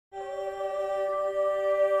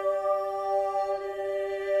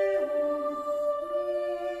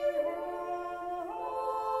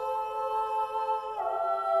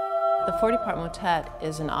The 40-part motet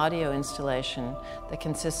is an audio installation that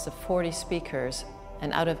consists of 40 speakers,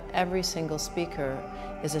 and out of every single speaker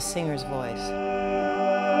is a singer's voice.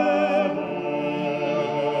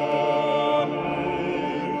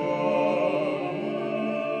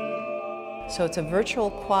 So it's a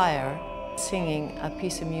virtual choir singing a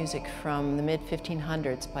piece of music from the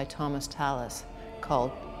mid-1500s by Thomas Tallis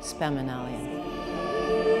called Spaminalian.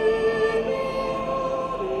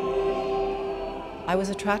 I was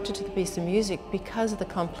attracted to the piece of music because of the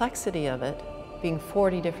complexity of it, being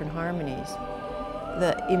 40 different harmonies,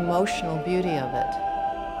 the emotional beauty of it.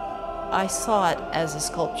 I saw it as a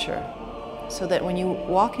sculpture, so that when you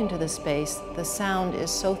walk into the space, the sound is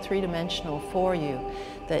so three-dimensional for you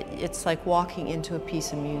that it's like walking into a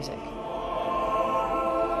piece of music.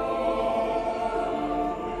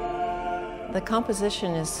 The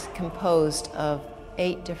composition is composed of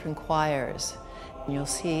 8 different choirs. You'll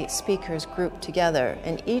see speakers grouped together,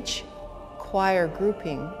 and each choir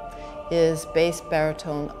grouping is bass,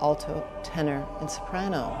 baritone, alto, tenor, and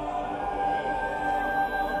soprano.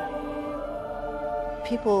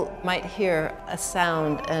 People might hear a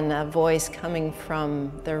sound and a voice coming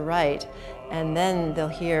from their right, and then they'll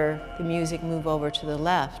hear the music move over to the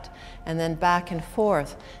left, and then back and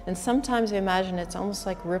forth. And sometimes I imagine it's almost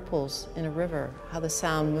like ripples in a river, how the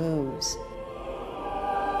sound moves.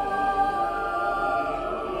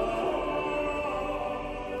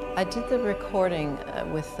 I did the recording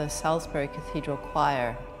with the Salisbury Cathedral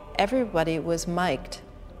Choir. Everybody was mic'd.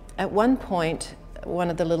 At one point,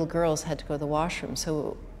 one of the little girls had to go to the washroom,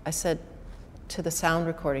 so I said to the sound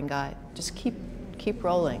recording guy, just keep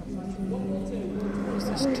rolling. Where's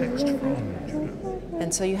this text from?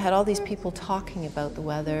 And so you had all these people talking about the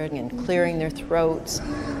weather and clearing their throats,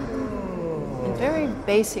 and very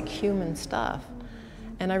basic human stuff.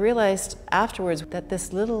 And I realized afterwards that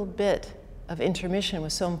this little bit of intermission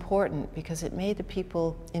was so important because it made the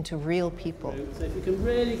people into real people. So if you can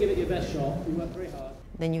really give it your best shot, you work very hard.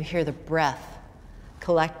 Then you hear the breath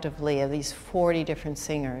collectively of these 40 different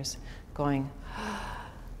singers going,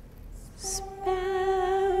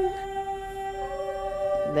 spam.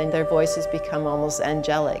 Then their voices become almost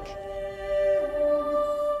angelic.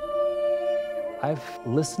 I've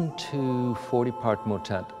listened to 40-part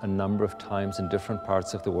motet a number of times in different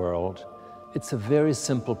parts of the world. It's a very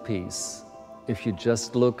simple piece. If you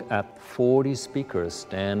just look at 40 speakers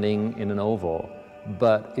standing in an oval,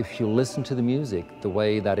 but if you listen to the music, the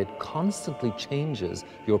way that it constantly changes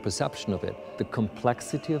your perception of it, the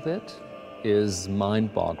complexity of it is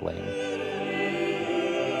mind-boggling.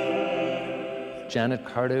 Janet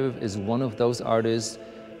Cardiff is one of those artists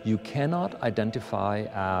you cannot identify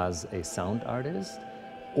as a sound artist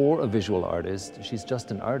or a visual artist. She's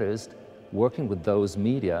just an artist working with those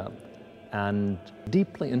media and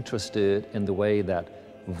deeply interested in the way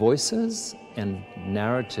that voices and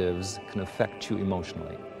narratives can affect you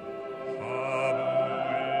emotionally.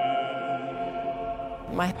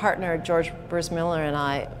 My partner, George Bursmiller, and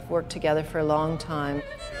I worked together for a long time.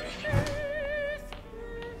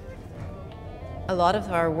 A lot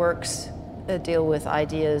of our works deal with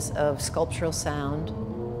ideas of sculptural sound,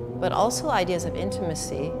 but also ideas of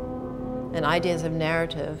intimacy and ideas of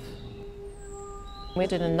narrative. We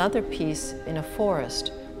did another piece in a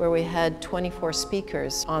forest where we had 24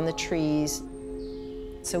 speakers on the trees.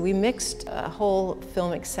 So we mixed a whole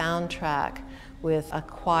filmic soundtrack with a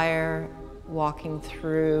choir walking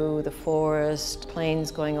through the forest,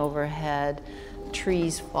 planes going overhead,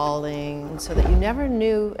 trees falling, so that you never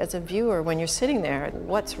knew as a viewer when you're sitting there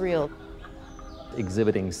what's real.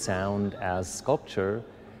 Exhibiting sound as sculpture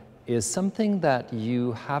is something that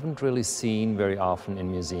you haven't really seen very often in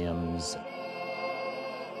museums.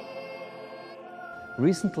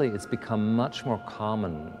 Recently, it's become much more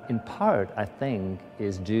common. In part, I think,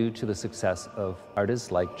 is due to the success of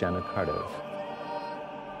artists like Janet Cardiff.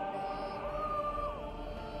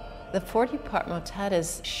 The 40-part motet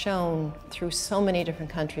is shown through so many different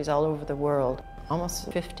countries all over the world, almost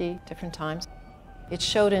 50 different times. It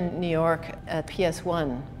showed in New York at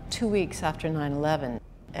PS1 2 weeks after 9/11,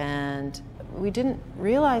 and we didn't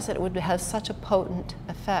realize that it would have such a potent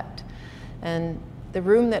effect. And the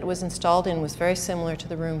room that it was installed in was very similar to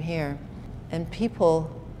the room here. And people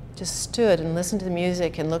just stood and listened to the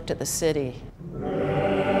music and looked at the city.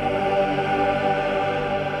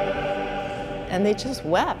 And they just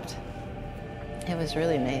wept. It was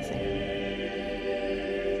really amazing.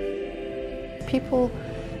 People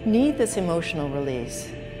need this emotional release.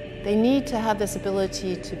 They need to have this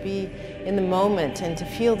ability to be in the moment and to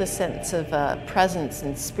feel the sense of presence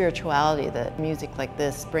and spirituality that music like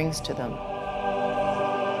this brings to them.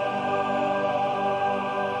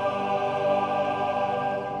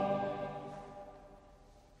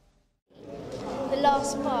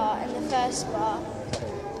 last bar and the first bar,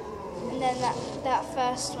 and then that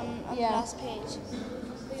first one on the last page.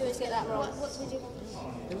 We always get that wrong. What do we do?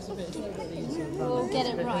 It was a bit easier. We'll get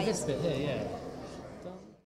it right. This bit here, yeah.